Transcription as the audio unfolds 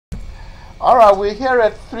All right, we're here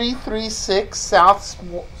at 336 South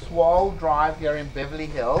Swall Drive here in Beverly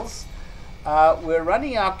Hills. We're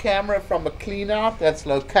running our camera from a cleanout that's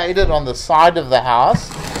located on the side of the house.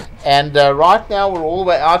 And right now we're all the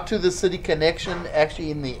way out to the city connection, actually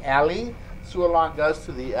in the alley. Sewer line goes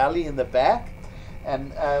to the alley in the back.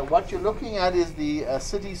 And what you're looking at is the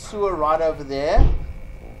city sewer right over there.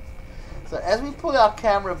 So as we pull our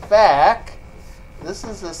camera back, this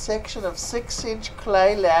is a section of 6-inch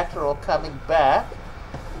clay lateral coming back.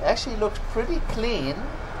 Actually looks pretty clean.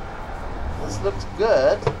 This looks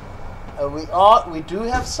good. We do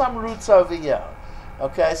have some roots over here.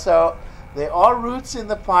 Okay, so there are roots in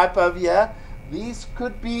the pipe over here. These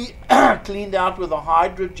could be cleaned out with a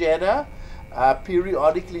hydrojetter.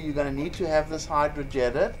 Periodically you're going to need to have this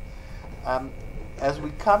hydrojetted. As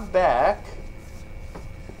we come back,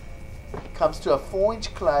 it comes to a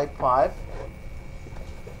 4-inch clay pipe.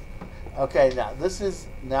 Okay, now this is,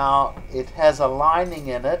 it has a lining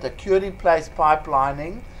in it, a cured in place pipe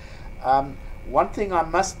lining. One thing I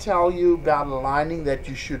must tell you about a lining, that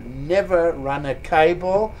you should never run a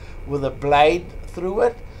cable with a blade through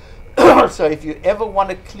it. So if you ever want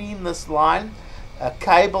to clean this line, a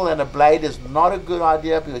cable and a blade is not a good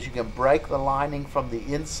idea, because you can break the lining from the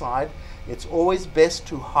inside. It's always best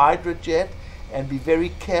to hydrojet, and be very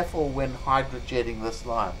careful when hydrojetting this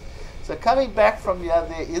line. So coming back from here,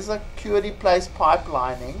 there is a cured in place pipe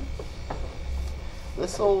lining.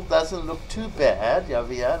 This all doesn't look too bad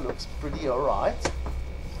over here, looks pretty alright.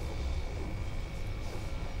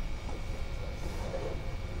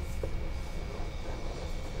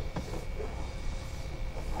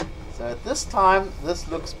 So at this time, this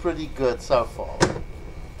looks pretty good so far.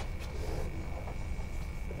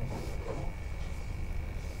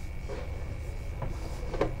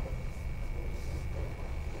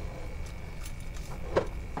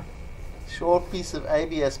 Short piece of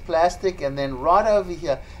ABS plastic, and then right over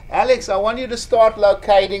here. Alex, I want you to start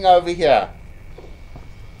locating over here.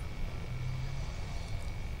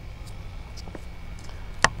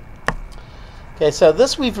 Okay, so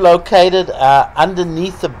this we've located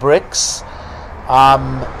underneath the bricks,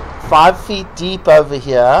 5 feet deep over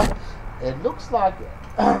here. It looks like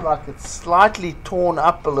it's slightly torn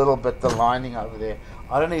up a little bit, the lining over there.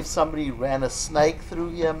 I don't know if somebody ran a snake through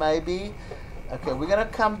here maybe. Okay, we're going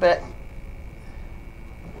to come back.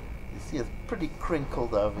 It's pretty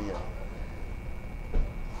crinkled over here,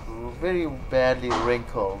 very badly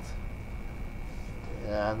wrinkled.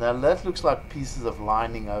 Yeah, now that looks like pieces of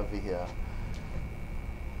lining over here.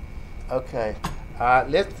 Okay,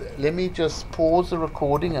 let me just pause the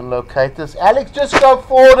recording and locate this. Alex, just go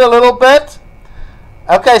forward a little bit.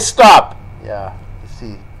 Okay, stop. Yeah, you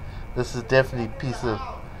see, this is definitely a piece of,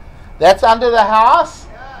 that's under the house.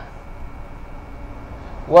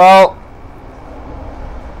 Well,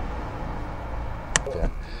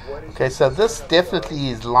 okay, so this definitely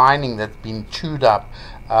is lining that's been chewed up.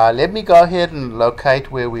 Let me go ahead and locate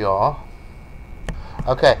where we are.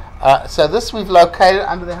 Okay, so this we've located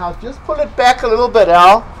under the house. Just pull it back a little bit,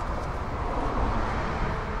 Al.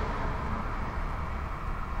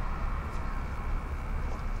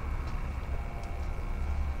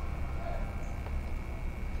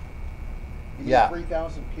 Yeah.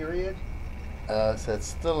 3,000 period. So it's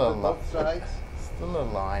still a both sides. Still a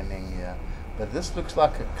lining, yeah. But this looks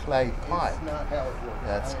like a clay pipe. It's not how it works.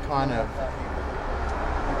 That's kind of,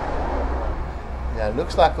 yeah, it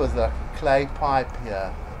looks like it was like a clay pipe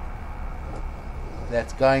here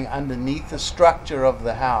that's going underneath the structure of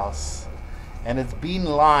the house, and it's been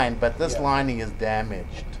lined, but this lining is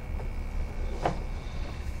damaged.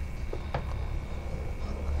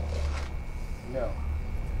 No.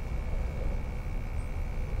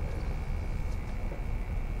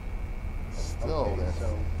 Still, Okay, that's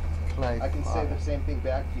so clay I can say pipe. the same thing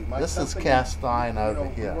back to you. This is cast iron over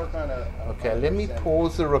here. Work on Okay, let me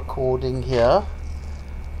pause the recording here.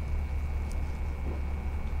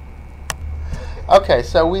 Okay,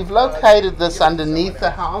 so we've located this underneath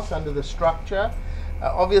the house, under the structure.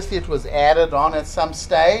 Obviously it was added on at some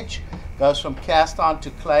stage. Goes from cast iron to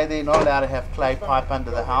clay. They're not allowed to have clay pipe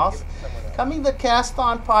under the house. Coming the cast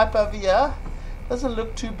iron pipe over here, doesn't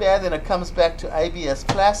look too bad. Then it comes back to ABS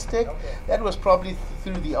plastic. That was probably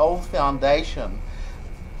through the old foundation.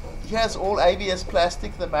 Here's all ABS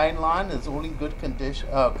plastic. The main line is all in good condition.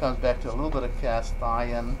 Oh, it comes back to a little bit of cast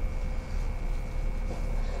iron.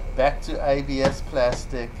 Back to ABS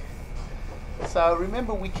plastic. So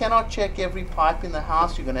remember, we cannot check every pipe in the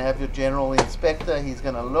house. You're going to have your general inspector. He's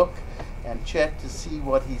going to look and check to see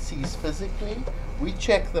what he sees physically. We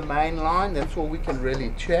check the main line. That's all we can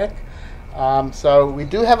really check. So we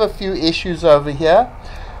do have a few issues over here.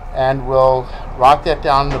 and we'll write that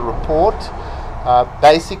down in the report.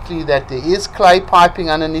 Basically that there is clay piping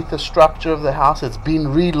underneath the structure of the house. It's been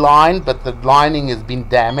relined, but the lining has been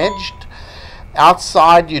damaged.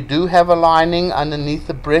 Outside you do have a lining underneath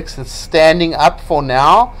the bricks. It's standing up for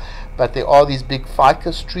now, but there are these big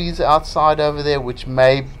ficus trees outside over there which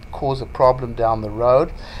may cause a problem down the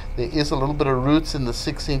road. There is a little bit of roots in the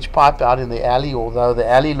 6-inch pipe out in the alley, although the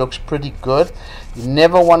alley looks pretty good. You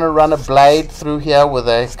never want to run a blade through here with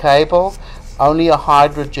a cable, only a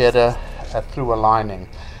hydrojetter through a lining.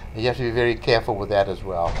 You have to be very careful with that as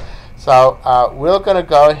well. So we're going to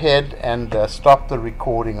go ahead and stop the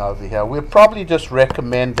recording over here. We'll probably just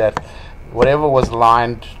recommend that whatever was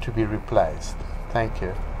lined to be replaced. Thank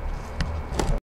you.